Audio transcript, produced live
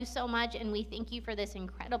you so much, and we thank you for this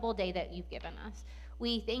incredible day that you've given us.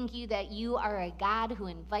 We thank you that you are a God who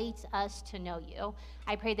invites us to know you.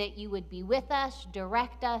 I pray that you would be with us,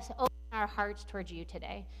 direct us, open our hearts towards you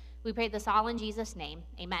today. We pray this all in Jesus' name.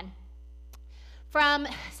 Amen. From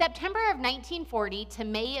September of 1940 to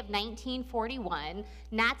May of 1941,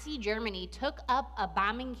 Nazi Germany took up a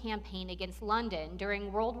bombing campaign against London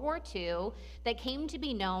during World War II that came to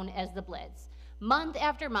be known as the Blitz. Month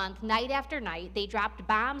after month, night after night, they dropped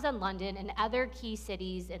bombs on London and other key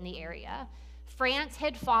cities in the area. France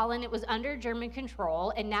had fallen, it was under German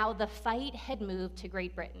control, and now the fight had moved to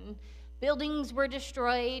Great Britain. Buildings were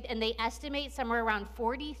destroyed, and they estimate somewhere around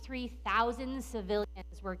 43,000 civilians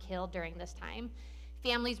were killed during this time.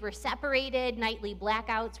 Families were separated, nightly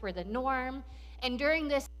blackouts were the norm, and during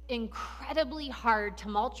this incredibly hard,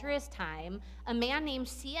 tumultuous time, a man named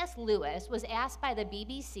C.S. Lewis was asked by the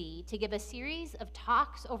BBC to give a series of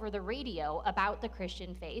talks over the radio about the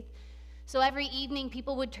Christian faith. So every evening,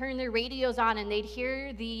 people would turn their radios on and they'd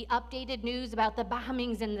hear the updated news about the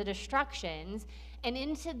bombings and the destructions. And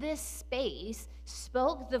into this space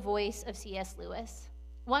spoke the voice of C.S. Lewis.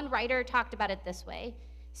 One writer talked about it this way: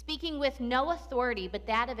 speaking with no authority but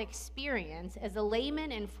that of experience as a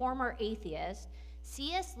layman and former atheist,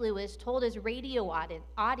 C.S. Lewis told his radio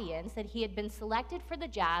audience that he had been selected for the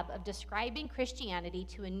job of describing Christianity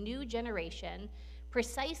to a new generation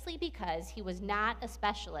precisely because he was not a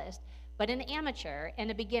specialist, but an amateur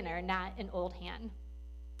and a beginner, not an old hand.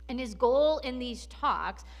 And his goal in these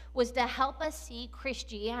talks was to help us see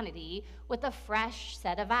Christianity with a fresh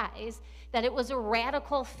set of eyes, that it was a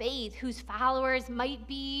radical faith whose followers might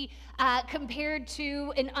be compared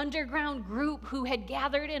to an underground group who had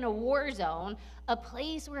gathered in a war zone, a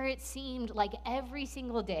place where it seemed like every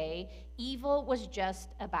single day evil was just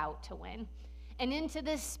about to win. And into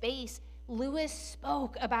this space, Lewis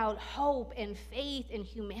spoke about hope and faith and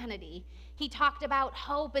humanity. He talked about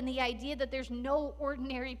hope and the idea that there's no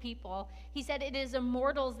ordinary people. He said it is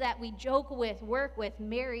immortals that we joke with, work with,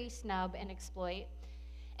 marry, snub, and exploit.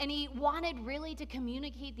 And he wanted really to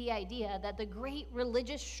communicate the idea that the great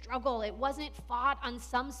religious struggle, it wasn't fought on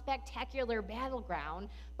some spectacular battleground,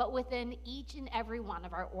 but within each and every one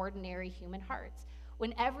of our ordinary human hearts.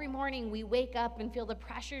 When every morning we wake up and feel the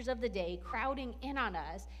pressures of the day crowding in on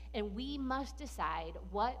us, and we must decide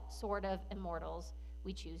what sort of immortals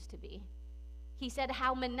we choose to be. He said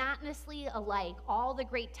how monotonously alike all the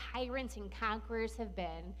great tyrants and conquerors have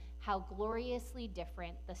been, how gloriously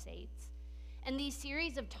different the saints. And these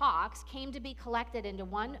series of talks came to be collected into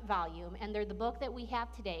one volume, and they're the book that we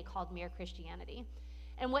have today called Mere Christianity.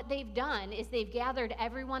 And what they've done is they've gathered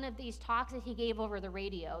every one of these talks that he gave over the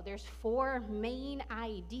radio. There's 4 main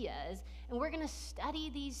ideas, and we're going to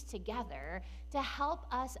study these together to help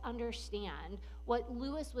us understand what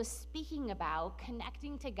Lewis was speaking about,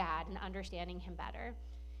 connecting to God and understanding him better.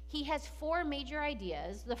 He has 4 major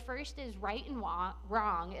ideas. The first is right and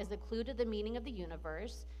wrong as a clue to the meaning of the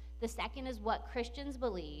universe. The second is what Christians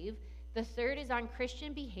believe. The third is on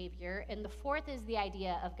Christian behavior. And the fourth is the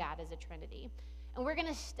idea of God as a Trinity. And we're going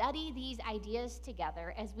to study these ideas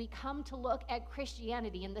together as we come to look at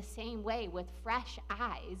Christianity in the same way with fresh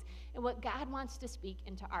eyes and what God wants to speak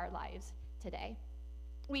into our lives today.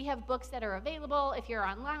 We have books that are available. If you're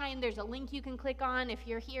online, there's a link you can click on. If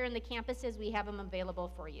you're here in the campuses, we have them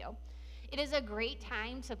available for you. It is a great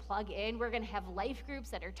time to plug in. We're going to have life groups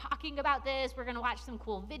that are talking about this. We're going to watch some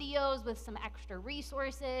cool videos with some extra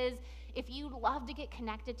resources. If you'd love to get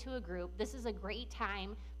connected to a group, this is a great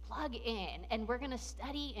time. Plug in, and we're going to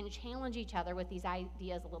study and challenge each other with these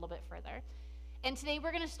ideas a little bit further. And today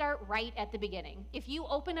we're going to start right at the beginning. If you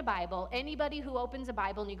open a Bible, anybody who opens a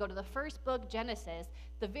Bible and you go to the first book, Genesis,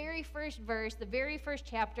 the very first verse, the very first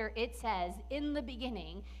chapter, it says, "In the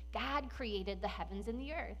beginning, God created the heavens and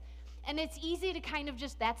the earth." And it's easy to kind of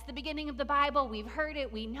just, that's the beginning of the Bible, we've heard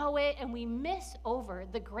it, we know it, and we miss over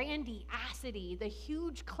the grandiosity, the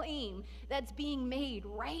huge claim that's being made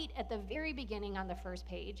right at the very beginning on the first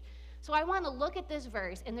page. So I want to look at this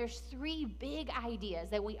verse, and there's 3 big ideas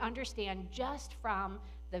that we understand just from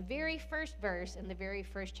the very first verse in the very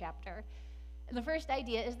first chapter. And the first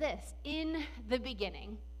idea is this: in the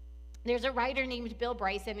beginning. There's a writer named Bill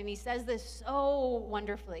Bryson, and he says this so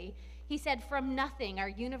wonderfully. He said, "From nothing our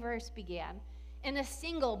universe began. In a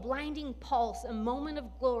single blinding pulse, a moment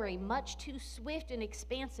of glory much too swift and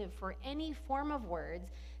expansive for any form of words,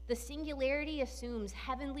 the singularity assumes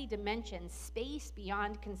heavenly dimensions, space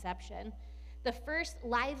beyond conception. The first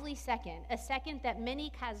lively second, a second that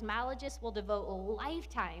many cosmologists will devote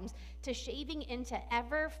lifetimes to shaving into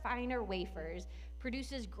ever finer wafers,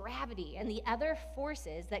 produces gravity and the other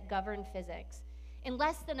forces that govern physics. In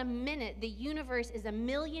less than a minute, the universe is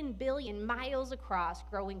 1 billion miles across,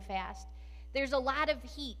 growing fast. There's a lot of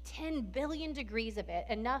heat, 10 billion degrees of it,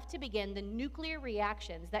 enough to begin the nuclear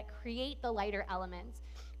reactions that create the lighter elements,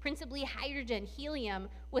 principally hydrogen, helium,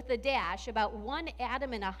 with a dash, about 1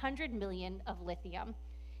 atom in 100 million of lithium.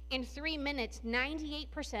 In 3 minutes,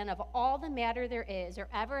 98% of all the matter there is or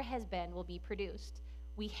ever has been will be produced.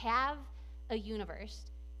 We have a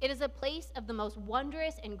universe. It is a place of the most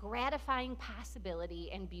wondrous and gratifying possibility,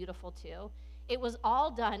 and beautiful too. It was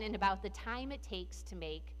all done in about the time it takes to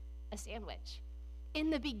make a sandwich. In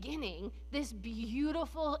the beginning, this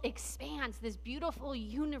beautiful expanse, this beautiful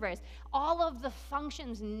universe, all of the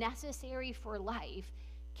functions necessary for life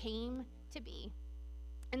came to be.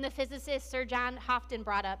 And the physicist Sir John Houghton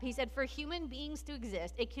brought up, he said, for human beings to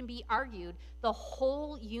exist, it can be argued the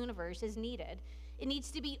whole universe is needed. It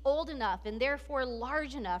needs to be old enough and therefore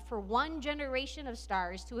large enough for one generation of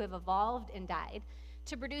stars to have evolved and died,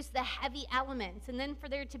 to produce the heavy elements, and then for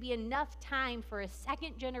there to be enough time for a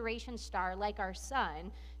second generation star like our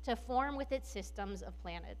sun to form with its systems of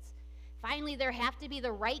planets. Finally, there have to be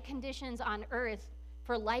the right conditions on Earth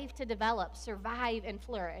for life to develop, survive, and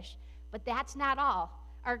flourish. But that's not all.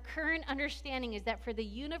 Our current understanding is that for the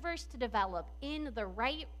universe to develop in the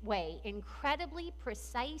right way, incredibly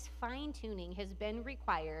precise fine-tuning has been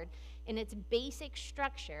required in its basic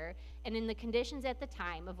structure and in the conditions at the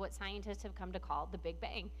time of what scientists have come to call the Big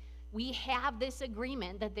Bang. We have this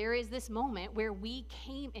agreement that there is this moment where we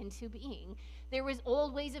came into being. There was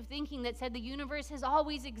old ways of thinking that said the universe has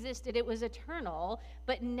always existed, it was eternal,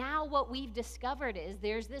 but now what we've discovered is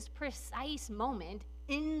there's this precise moment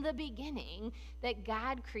in the beginning that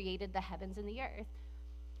God created the heavens and the earth.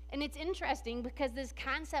 And it's interesting because this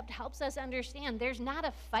concept helps us understand there's not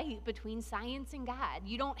a fight between science and God.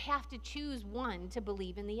 You don't have to choose one to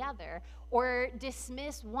believe in the other or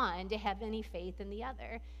dismiss one to have any faith in the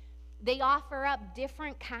other. They offer up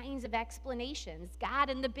different kinds of explanations. God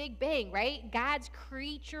and the Big Bang, right? God's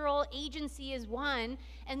creatural agency is one,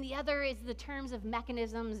 and the other is the terms of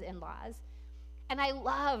mechanisms and laws. And I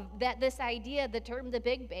love that this idea, the term the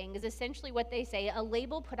Big Bang, is essentially what they say, a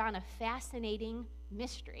label put on a fascinating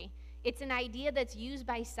mystery. It's an idea that's used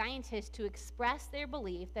by scientists to express their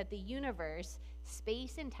belief that the universe,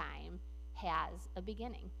 space and time, has a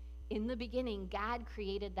beginning. In the beginning, God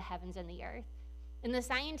created the heavens and the earth. And the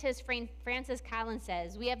scientist Francis Collins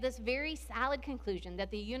says, we have this very solid conclusion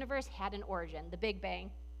that the universe had an origin, the Big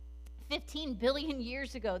Bang. 15 billion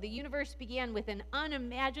years ago, the universe began with an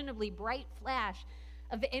unimaginably bright flash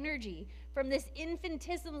of energy from this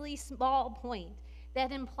infinitesimally small point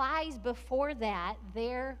that implies before that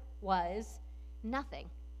there was nothing.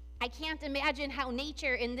 I can't imagine how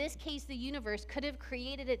nature, in this case the universe, could have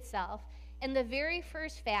created itself. And the very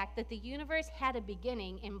first fact that the universe had a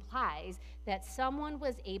beginning implies that someone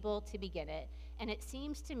was able to begin it. And it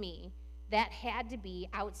seems to me that had to be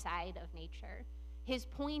outside of nature. His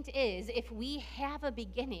point is, if we have a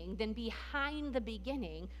beginning, then behind the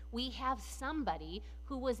beginning, we have somebody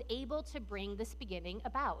who was able to bring this beginning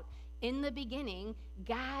about. In the beginning,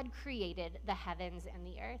 God created the heavens and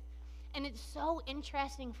the earth. And it's so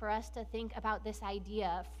interesting for us to think about this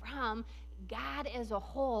idea from God as a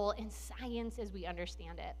whole and science as we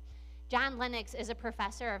understand it. John Lennox is a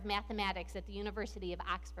professor of mathematics at the University of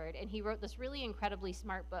Oxford, and he wrote this really incredibly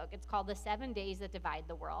smart book. It's called The 7 Days That Divide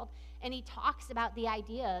the World, and he talks about the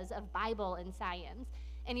ideas of Bible and science,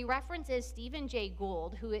 and he references Stephen Jay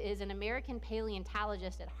Gould, who is an American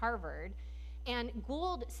paleontologist at Harvard, and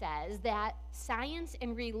Gould says that science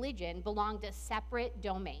and religion belong to separate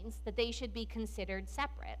domains, that they should be considered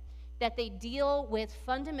separate, that they deal with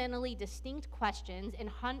fundamentally distinct questions, and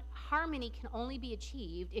harmony can only be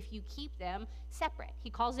achieved if you keep them separate. He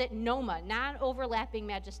calls it noma, non-overlapping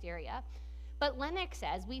magisteria. But Lennox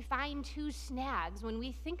says we find two snags when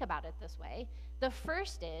we think about it this way. The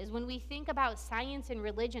first is when we think about science and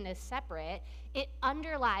religion as separate, it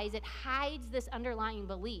hides this underlying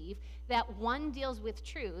belief that one deals with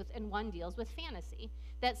truth and one deals with fantasy.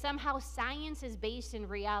 That somehow science is based in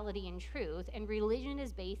reality and truth, and religion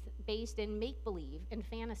is based in make-believe and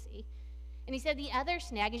fantasy. And he said the other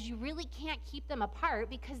snag is you really can't keep them apart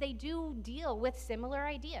because they do deal with similar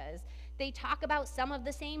ideas. They talk about some of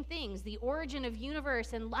the same things, the origin of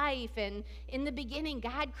universe and life, and in the beginning,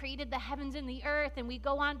 God created the heavens and the earth, and we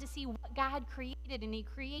go on to see what God created, and he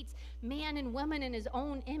creates man and woman in his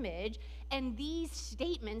own image, and these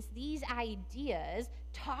statements, these ideas,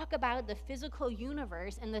 talk about the physical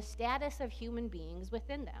universe and the status of human beings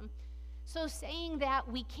within them. So saying that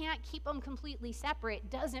we can't keep them completely separate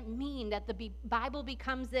doesn't mean that the Bible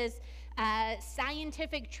becomes this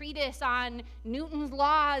scientific treatise on Newton's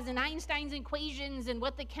laws and Einstein's equations and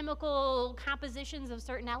what the chemical compositions of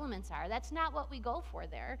certain elements are. That's not what we go for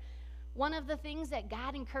there. One of the things that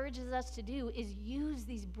God encourages us to do is use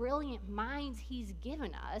these brilliant minds he's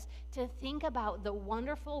given us to think about the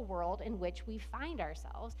wonderful world in which we find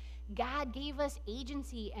ourselves. God gave us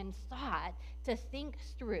agency and thought to think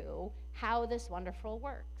through how this wonderful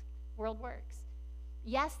world works.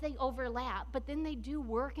 Yes, they overlap, but then they do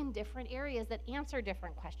work in different areas that answer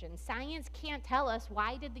different questions. Science can't tell us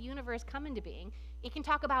why did the universe come into being. It can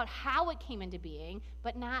talk about how it came into being,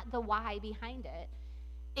 but not the why behind it.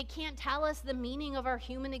 It can't tell us the meaning of our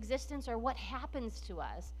human existence or what happens to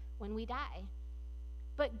us when we die.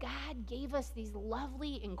 But God gave us these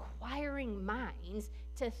lovely, inquiring minds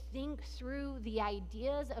to think through the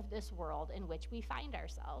ideas of this world in which we find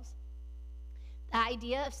ourselves. The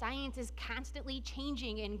idea of science is constantly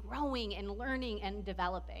changing and growing and learning and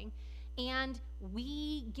developing. And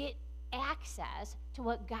we get access to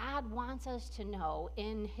what God wants us to know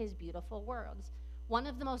in his beautiful worlds. One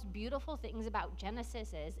of the most beautiful things about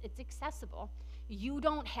Genesis is it's accessible. You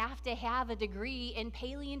don't have to have a degree in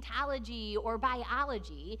paleontology or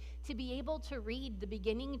biology to be able to read the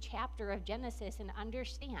beginning chapter of Genesis and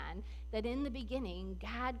understand that in the beginning,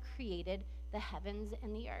 God created the heavens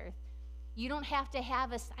and the earth. You don't have to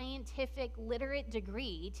have a scientific literate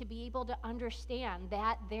degree to be able to understand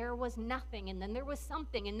that there was nothing and then there was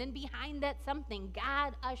something, and then behind that something,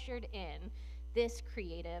 God ushered in this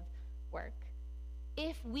creative work.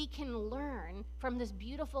 If we can learn from this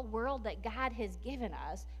beautiful world that God has given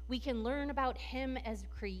us, we can learn about him as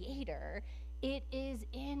creator. It is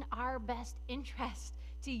in our best interest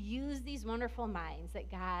to use these wonderful minds that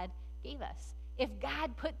God gave us. If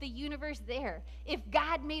God put the universe there, if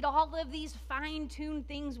God made all of these fine-tuned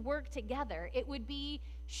things work together, it would be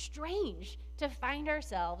strange to find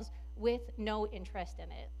ourselves with no interest in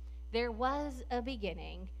it. There was a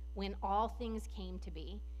beginning when all things came to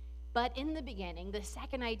be. But in the beginning, the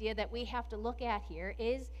second idea that we have to look at here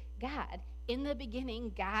is God. In the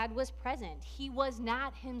beginning, God was present. He was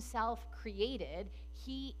not himself created.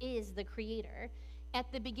 He is the creator. At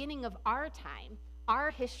the beginning of our time,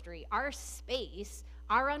 our history, our space,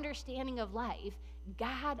 our understanding of life,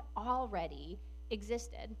 God already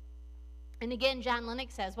existed. And again, John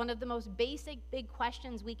Lennox says, one of the most basic big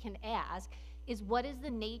questions we can ask is, what is the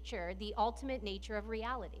nature, the ultimate nature of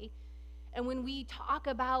reality? And when we talk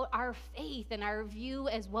about our faith and our view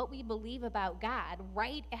as what we believe about God,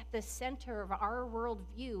 right at the center of our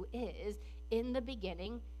worldview is, in the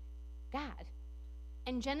beginning, God.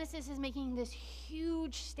 And Genesis is making this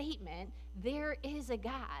huge statement, there is a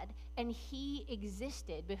God, and he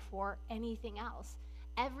existed before anything else.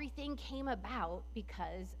 Everything came about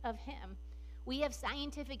because of him. We have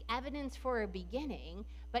scientific evidence for a beginning,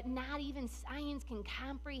 but not even science can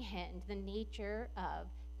comprehend the nature of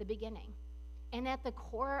the beginning. And at the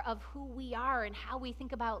core of who we are and how we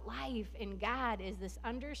think about life and God is this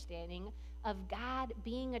understanding of God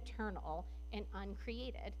being eternal and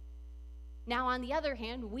uncreated. Now, on the other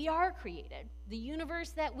hand, we are created. The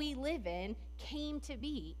universe that we live in came to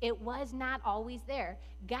be. It was not always there.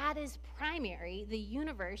 God is primary. The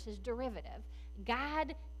universe is derivative.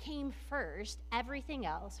 God came first, everything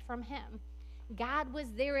else from him. God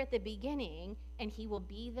was there at the beginning, and he will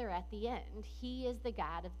be there at the end. He is the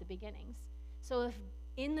God of the beginnings. So if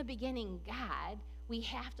in the beginning, God, we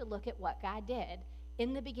have to look at what God did.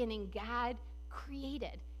 In the beginning, God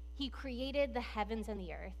created. He created the heavens and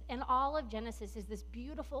the earth. And all of Genesis is this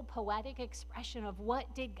beautiful poetic expression of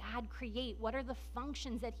what did God create? What are the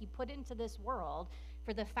functions that he put into this world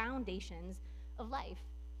for the foundations of life?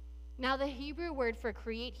 Now, the Hebrew word for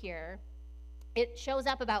create here, it shows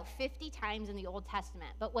up about 50 times in the Old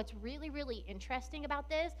Testament. But what's really, really interesting about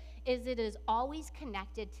this is it is always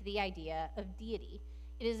connected to the idea of deity.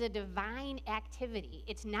 It is a divine activity.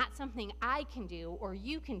 It's not something I can do or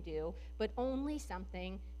you can do, but only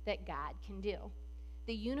something that God can do.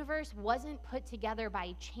 The universe wasn't put together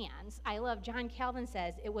by chance. I love, John Calvin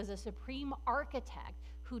says, it was a supreme architect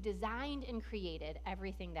who designed and created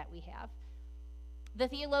everything that we have. The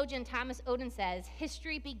theologian Thomas Oden says,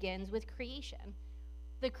 history begins with creation.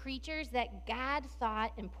 The creatures that God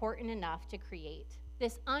thought important enough to create.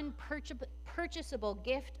 This unpurchasable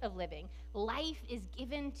gift of living. Life is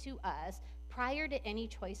given to us prior to any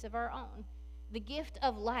choice of our own. The gift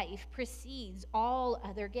of life precedes all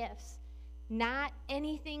other gifts. Not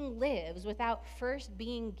anything lives without first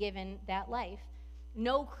being given that life.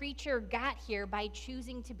 No creature got here by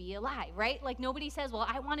choosing to be alive, right? Like nobody says, well,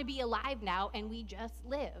 I want to be alive now, and we just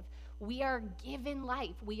live. We are given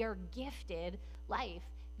life. We are gifted life.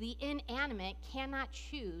 The inanimate cannot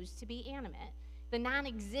choose to be animate. The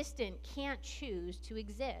non-existent can't choose to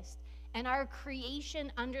exist. And our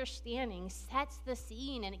creation understanding sets the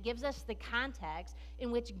scene, and it gives us the context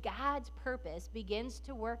in which God's purpose begins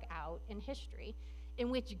to work out in history, in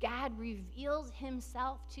which God reveals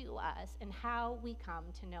himself to us and how we come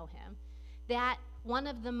to know him. That one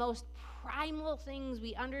of the most primal things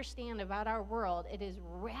we understand about our world, it is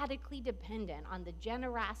radically dependent on the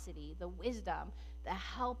generosity, the wisdom, the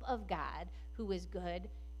help of God, who is good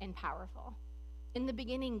and powerful. In the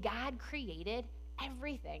beginning, God created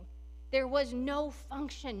everything. There was no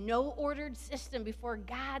function, no ordered system before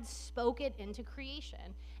God spoke it into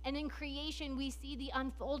creation. And in creation, we see the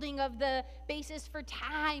unfolding of the basis for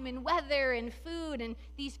time and weather and food and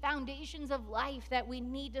these foundations of life that we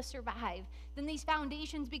need to survive. Then these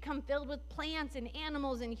foundations become filled with plants and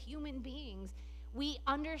animals and human beings. We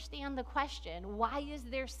understand the question, why is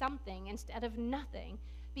there something instead of nothing?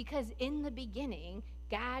 Because in the beginning,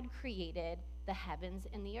 God created the heavens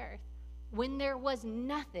and the earth. When there was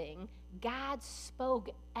nothing, God spoke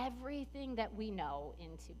everything that we know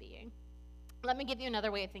into being. Let me give you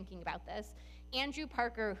another way of thinking about this. Andrew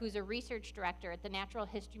Parker, who's a research director at the Natural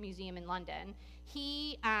History Museum in London,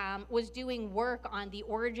 he was doing work on the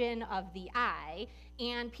origin of the eye,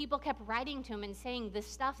 and people kept writing to him and saying, the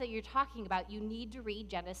stuff that you're talking about, you need to read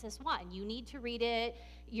Genesis 1. You need to read it.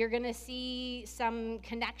 You're going to see some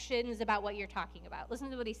connections about what you're talking about. Listen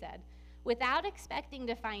to what he said. Without expecting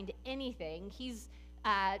to find anything, he's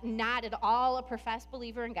not at all a professed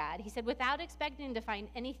believer in God. He said, without expecting to find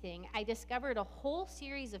anything, I discovered a whole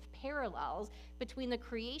series of parallels between the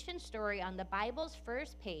creation story on the Bible's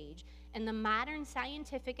first page and the modern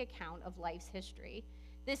scientific account of life's history.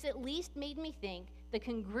 This at least made me think the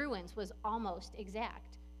congruence was almost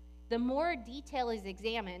exact. The more detail is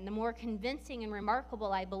examined, the more convincing and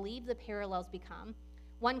remarkable I believe the parallels become.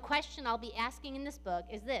 One question I'll be asking in this book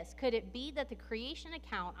is this: could it be that the creation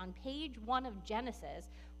account on page 1 of Genesis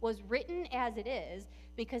was written as it is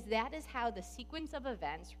because that is how the sequence of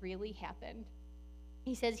events really happened?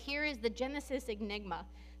 He says, here is the Genesis enigma.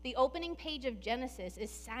 The opening page of Genesis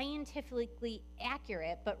is scientifically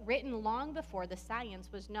accurate, but written long before the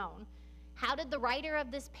science was known. How did the writer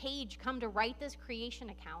of this page come to write this creation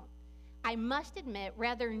account? I must admit,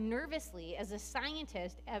 rather nervously, as a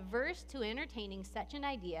scientist averse to entertaining such an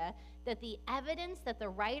idea, that the evidence that the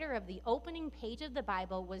writer of the opening page of the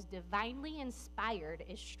Bible was divinely inspired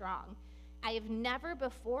is strong. I have never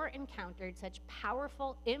before encountered such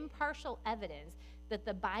powerful, impartial evidence that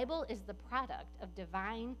the Bible is the product of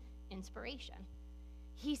divine inspiration.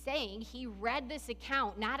 He's saying he read this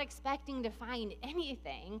account not expecting to find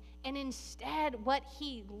anything, and instead what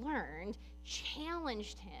he learned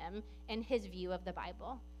challenged him in his view of the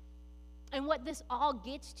Bible. And what this all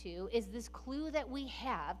gets to is this clue that we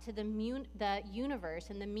have to the universe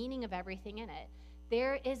and the meaning of everything in it.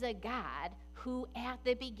 There is a God who at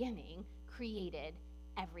the beginning created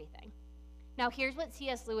everything. Now, here's what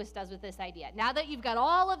C.S. Lewis does with this idea. Now that you've got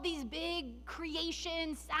all of these big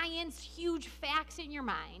creation, science, huge facts in your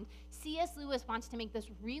mind, C.S. Lewis wants to make this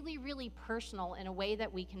really, really personal in a way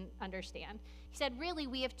that we can understand. He said, really,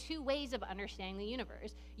 we have two ways of understanding the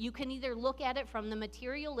universe. You can either look at it from the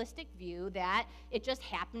materialistic view that it just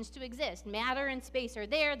happens to exist. Matter and space are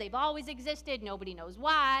there. They've always existed. Nobody knows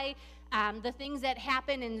why. The things that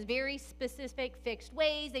happen in very specific, fixed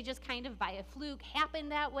ways, they just kind of by a fluke happen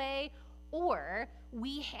that way. Or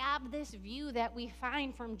we have this view that we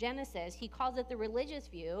find from Genesis, he calls it the religious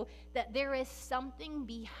view, that there is something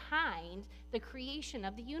behind the creation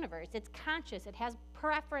of the universe. It's conscious, it has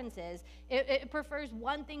preferences, it prefers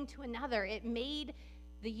one thing to another. It made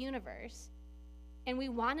the universe. And we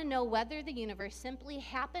want to know whether the universe simply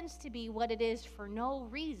happens to be what it is for no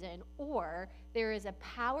reason, or there is a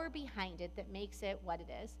power behind it that makes it what it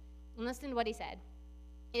is. And listen to what he said.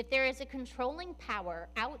 If there is a controlling power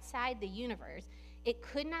outside the universe, it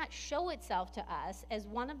could not show itself to us as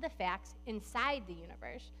one of the facts inside the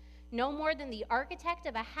universe. No more than the architect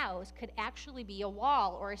of a house could actually be a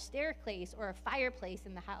wall or a staircase or a fireplace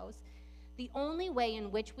in the house. The only way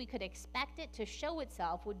in which we could expect it to show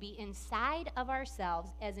itself would be inside of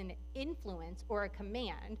ourselves as an influence or a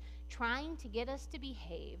command, trying to get us to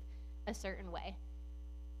behave a certain way.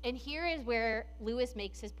 And here is where Lewis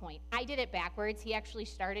makes his point. I did it backwards. He actually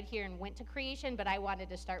started here and went to creation, but I wanted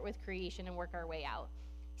to start with creation and work our way out.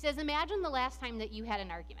 He says, imagine the last time that you had an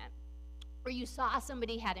argument, or you saw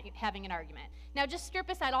somebody having an argument. Now just strip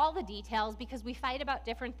aside all the details because we fight about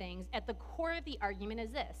different things. At the core of the argument is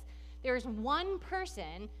this. There's one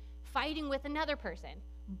person fighting with another person.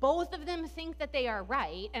 Both of them think that they are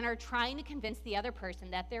right and are trying to convince the other person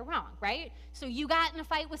that they're wrong, right? So you got in a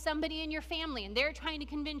fight with somebody in your family and they're trying to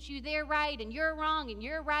convince you they're right and you're wrong and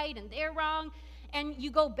you're right and they're wrong, and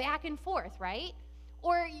you go back and forth, right?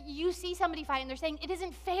 Or you see somebody fight and they're saying, it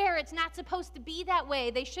isn't fair, it's not supposed to be that way,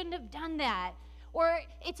 they shouldn't have done that. Or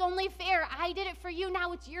it's only fair, I did it for you,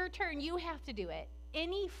 now it's your turn, you have to do it.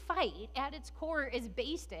 Any fight at its core is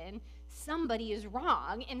based in somebody is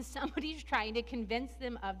wrong and somebody's trying to convince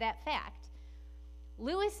them of that fact.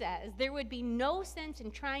 Lewis says there would be no sense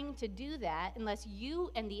in trying to do that unless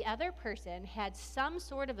you and the other person had some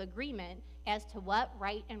sort of agreement as to what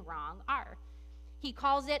right and wrong are. He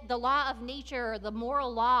calls it the law of nature, or the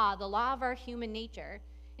moral law, the law of our human nature.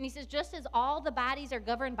 And he says, just as all the bodies are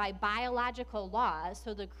governed by biological laws,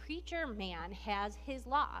 so the creature man has his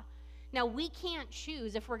law. Now, we can't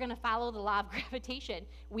choose if we're going to follow the law of gravitation.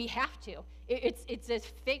 We have to. It's as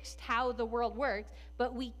fixed how the world works,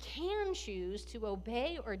 but we can choose to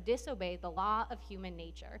obey or disobey the law of human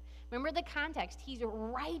nature. Remember the context. He's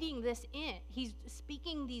writing this in. He's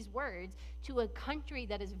speaking these words to a country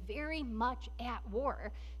that is very much at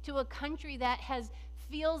war, to a country that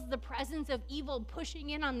feels the presence of evil pushing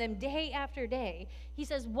in on them day after day. He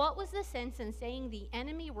says, what was the sense in saying the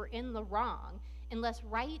enemy were in the wrong, unless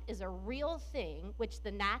right is a real thing, which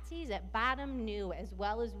the Nazis at bottom knew as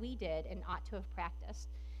well as we did and ought to have practiced?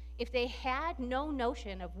 If they had no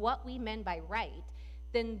notion of what we meant by right,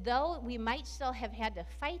 then though we might still have had to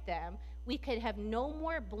fight them, we could have no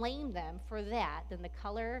more blamed them for that than the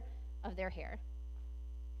color of their hair.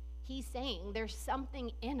 He's saying there's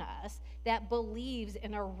something in us that believes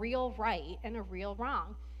in a real right and a real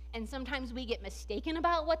wrong. And sometimes we get mistaken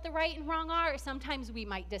about what the right and wrong are. Sometimes we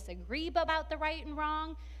might disagree about the right and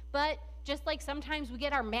wrong. But just like sometimes we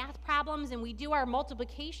get our math problems and we do our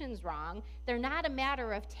multiplications wrong, they're not a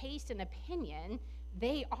matter of taste and opinion.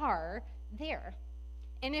 They are there.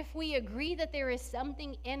 And if we agree that there is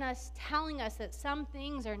something in us telling us that some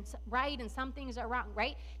things are right and some things are wrong,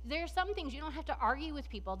 right? There are some things you don't have to argue with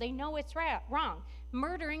people. They know it's wrong.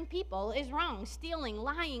 Murdering people is wrong. Stealing,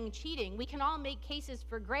 lying, cheating. We can all make cases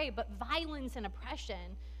for gray, but violence and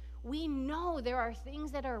oppression, we know there are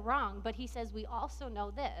things that are wrong, but he says we also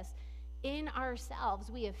know this. In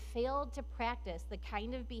ourselves, we have failed to practice the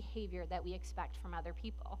kind of behavior that we expect from other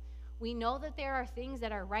people. We know that there are things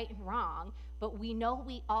that are right and wrong, but we know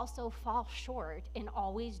we also fall short in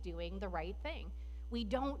always doing the right thing. We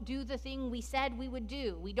don't do the thing we said we would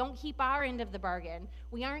do. We don't keep our end of the bargain.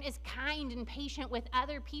 We aren't as kind and patient with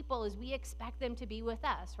other people as we expect them to be with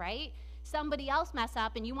us, right? Somebody else mess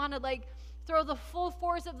up and you want to throw the full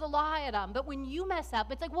force of the law at them. But when you mess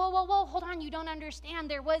up, it's like, whoa, hold on, you don't understand.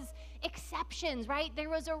 There was exceptions, right? There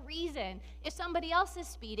was a reason. If somebody else is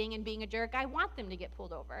speeding and being a jerk, I want them to get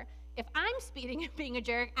pulled over. If I'm speeding and being a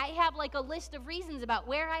jerk, I have a list of reasons about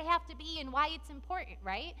where I have to be and why it's important,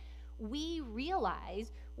 right? We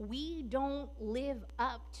realize we don't live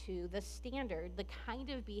up to the standard, the kind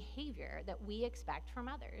of behavior that we expect from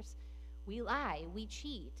others. We lie, we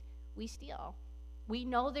cheat, we steal. We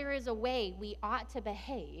know there is a way we ought to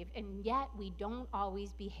behave, and yet we don't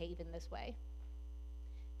always behave in this way.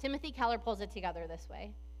 Timothy Keller pulls it together this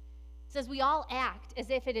way. It says, we all act as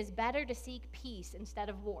if it is better to seek peace instead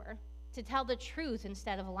of war, to tell the truth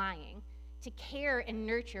instead of lying, to care and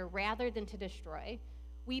nurture rather than to destroy.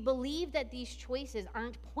 We believe that these choices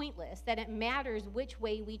aren't pointless, that it matters which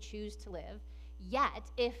way we choose to live.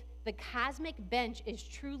 Yet, if the cosmic bench is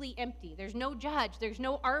truly empty, there's no judge, there's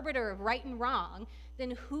no arbiter of right and wrong,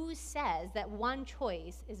 then who says that one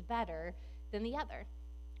choice is better than the other?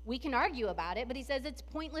 We can argue about it, but he says it's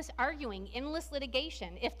pointless arguing, endless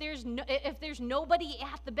litigation. If there's nobody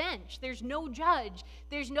at the bench, there's no judge,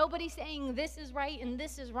 there's nobody saying this is right and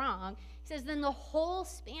this is wrong, he says then the whole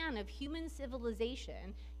span of human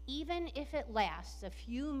civilization, even if it lasts a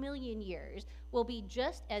few million years, will be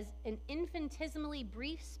just as an infinitesimally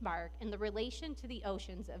brief spark in the relation to the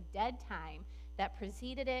oceans of dead time that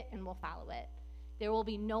preceded it and will follow it. There will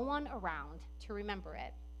be no one around to remember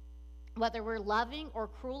it. Whether we're loving or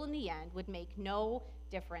cruel in the end would make no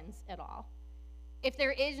difference at all. If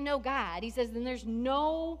there is no God, he says, then there's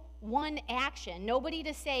no one action, nobody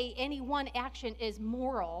to say any one action is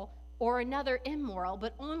moral or another immoral,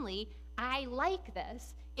 but only, I like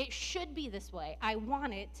this. It should be this way. I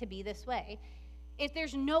want it to be this way. If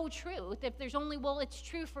there's no truth, if there's only, well, it's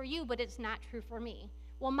true for you, but it's not true for me.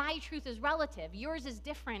 Well, my truth is relative. Yours is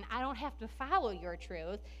different. I don't have to follow your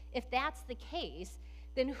truth. If that's the case,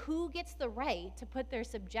 then who gets the right to put their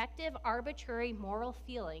subjective, arbitrary moral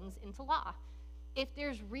feelings into law? If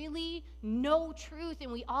there's really no truth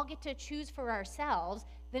and we all get to choose for ourselves,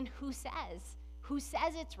 then who says? Who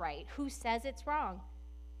says it's right? Who says it's wrong?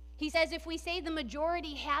 He says if we say the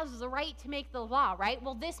majority has the right to make the law, right?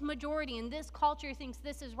 Well, this majority in this culture thinks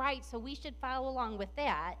this is right, so we should follow along with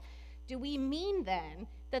that. Do we mean then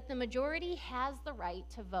that the majority has the right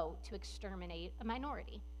to vote to exterminate a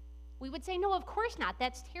minority? We would say, no, of course not.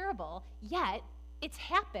 That's terrible. Yet, it's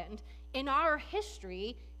happened. In our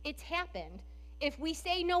history, it's happened. If we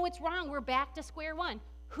say, no, it's wrong, we're back to square one.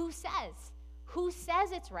 Who says? Who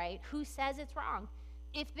says it's right? Who says it's wrong?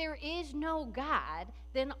 If there is no God,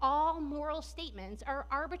 then all moral statements are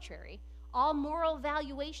arbitrary. All moral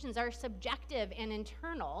valuations are subjective and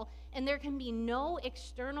internal, and there can be no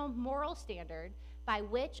external moral standard by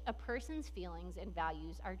which a person's feelings and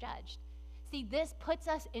values are judged. See, this puts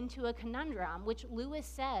us into a conundrum, which Lewis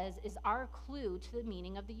says is our clue to the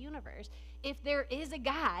meaning of the universe. If there is a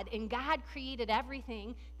God and God created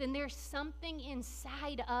everything, then there's something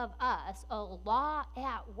inside of us, a law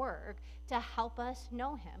at work, to help us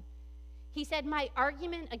know him. He said, my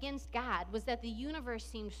argument against God was that the universe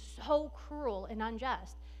seemed so cruel and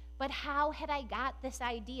unjust. But how had I got this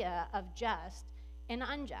idea of just and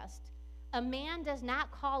unjust? A man does not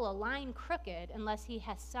call a line crooked unless he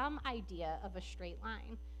has some idea of a straight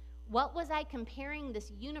line. What was I comparing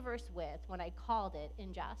this universe with when I called it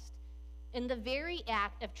unjust? In the very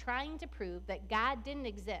act of trying to prove that God didn't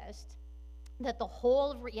exist, that the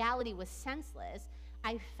whole of reality was senseless,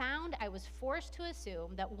 I found I was forced to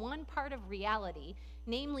assume that one part of reality,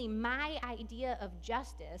 namely my idea of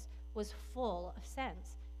justice, was full of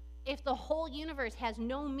sense. If the whole universe has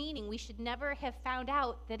no meaning, we should never have found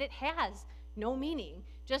out that it has no meaning.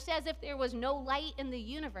 Just as if there was no light in the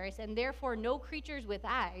universe and therefore no creatures with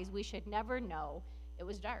eyes, we should never know it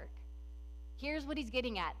was dark. Here's what he's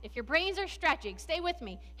getting at. If your brains are stretching, stay with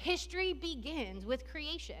me. History begins with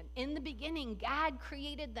creation. In the beginning, God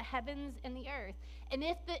created the heavens and the earth. And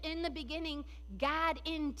if in the beginning, God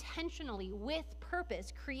intentionally, with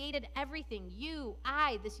purpose, created everything, you,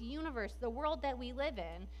 I, this universe, the world that we live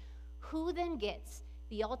in, who then gets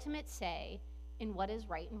the ultimate say in what is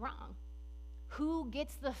right and wrong? Who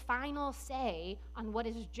gets the final say on what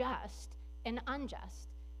is just and unjust?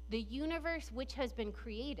 The universe which has been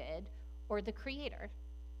created, or the creator?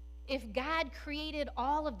 If God created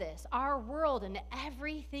all of this, our world and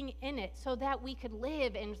everything in it, so that we could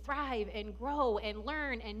live and thrive and grow and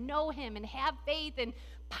learn and know him and have faith and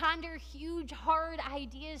ponder huge, hard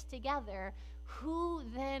ideas together, who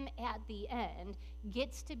then at the end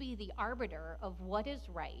gets to be the arbiter of what is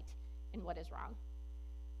right and what is wrong?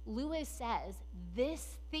 Lewis says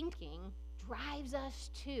this thinking drives us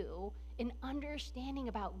to an understanding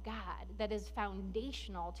about God that is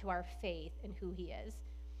foundational to our faith and who he is.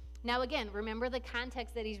 Now again, remember the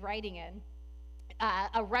context that he's writing in.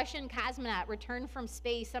 A Russian cosmonaut returned from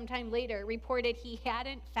space sometime later reported he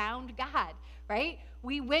hadn't found God, right?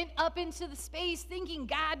 We went up into the space thinking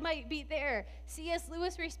God might be there. C.S.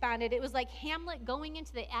 Lewis responded, it was like Hamlet going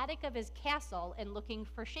into the attic of his castle and looking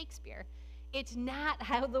for Shakespeare. It's not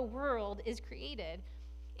how the world is created.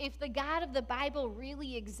 If the God of the Bible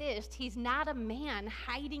really exists, he's not a man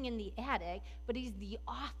hiding in the attic, but he's the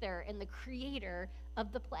author and the creator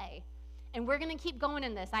of the play. And we're going to keep going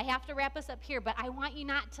in this. I have to wrap us up here, but I want you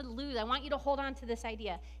not to lose. I want you to hold on to this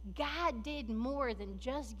idea. God did more than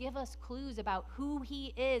just give us clues about who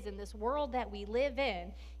he is in this world that we live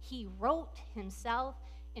in. He wrote himself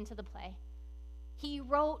into the play. He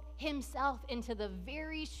wrote himself into the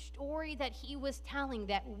very story that he was telling,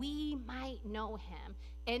 that we might know him.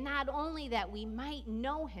 And not only that we might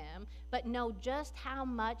know him, but know just how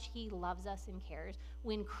much he loves us and cares.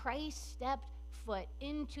 When Christ stepped foot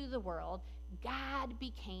into the world, God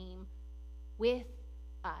became with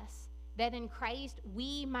us, that in Christ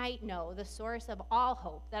we might know the source of all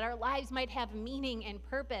hope, that our lives might have meaning and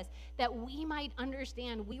purpose, that we might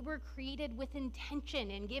understand we were created with intention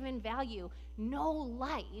and given value. No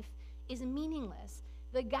life is meaningless.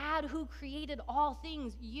 The God who created all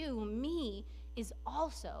things, you, me, is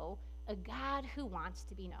also a God who wants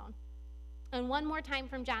to be known. And one more time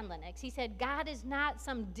from John Lennox, he said, God is not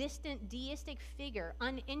some distant deistic figure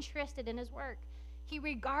uninterested in his work. He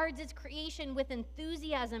regards its creation with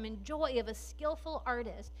enthusiasm and joy of a skillful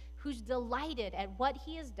artist who's delighted at what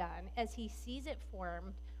he has done as he sees it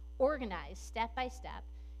formed, organized step by step,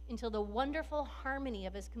 until the wonderful harmony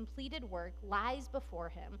of his completed work lies before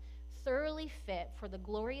him, thoroughly fit for the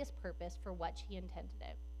glorious purpose for which he intended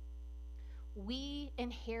it. We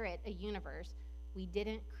inherit a universe we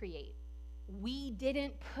didn't create. We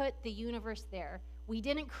didn't put the universe there. We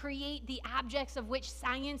didn't create the objects of which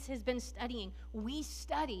science has been studying. We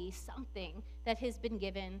study something that has been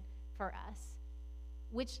given for us.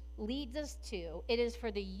 which leads us to it is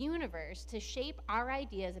for the universe to shape our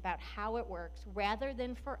ideas about how it works rather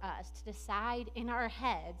than for us to decide in our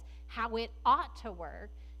heads how it ought to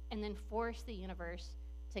work and then force the universe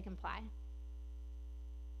to comply.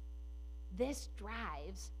 This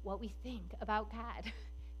drives what we think about God.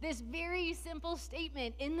 This very simple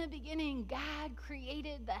statement, in the beginning, God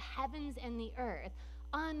created the heavens and the earth,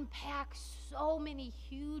 unpacks so many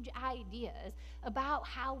huge ideas about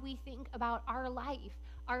how we think about our life,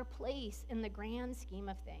 our place in the grand scheme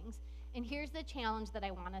of things. And here's the challenge that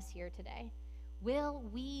I want us here today. Will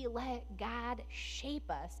we let God shape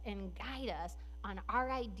us and guide us on our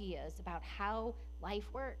ideas about how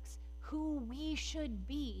life works, who we should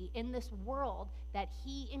be in this world that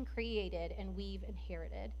he created and we've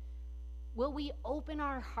inherited? Will we open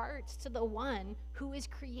our hearts to the one who is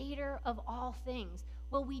creator of all things?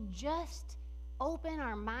 Will we just open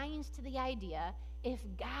our minds to the idea, if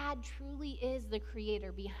God truly is the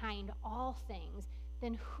creator behind all things,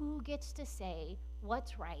 then who gets to say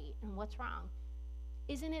what's right and what's wrong?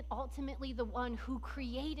 Isn't it ultimately the one who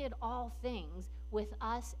created all things with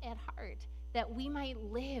us at heart, that we might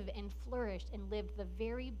live and flourish and live the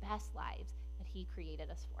very best lives that he created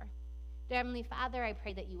us for? Dear Heavenly Father, I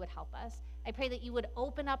pray that you would help us. I pray that you would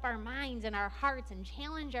open up our minds and our hearts and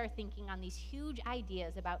challenge our thinking on these huge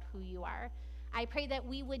ideas about who you are. I pray that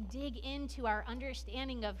we would dig into our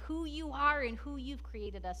understanding of who you are and who you've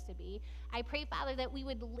created us to be. I pray, Father, that we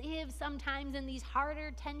would live sometimes in these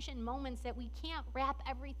harder tension moments that we can't wrap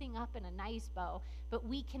everything up in a nice bow, but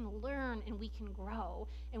we can learn and we can grow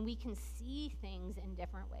and we can see things in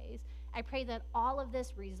different ways. I pray that all of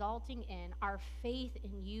this resulting in our faith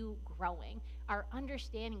in you growing, our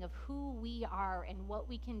understanding of who we are and what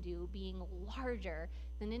we can do being larger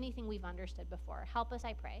than anything we've understood before. Help us,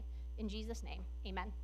 I pray. In Jesus' name, amen.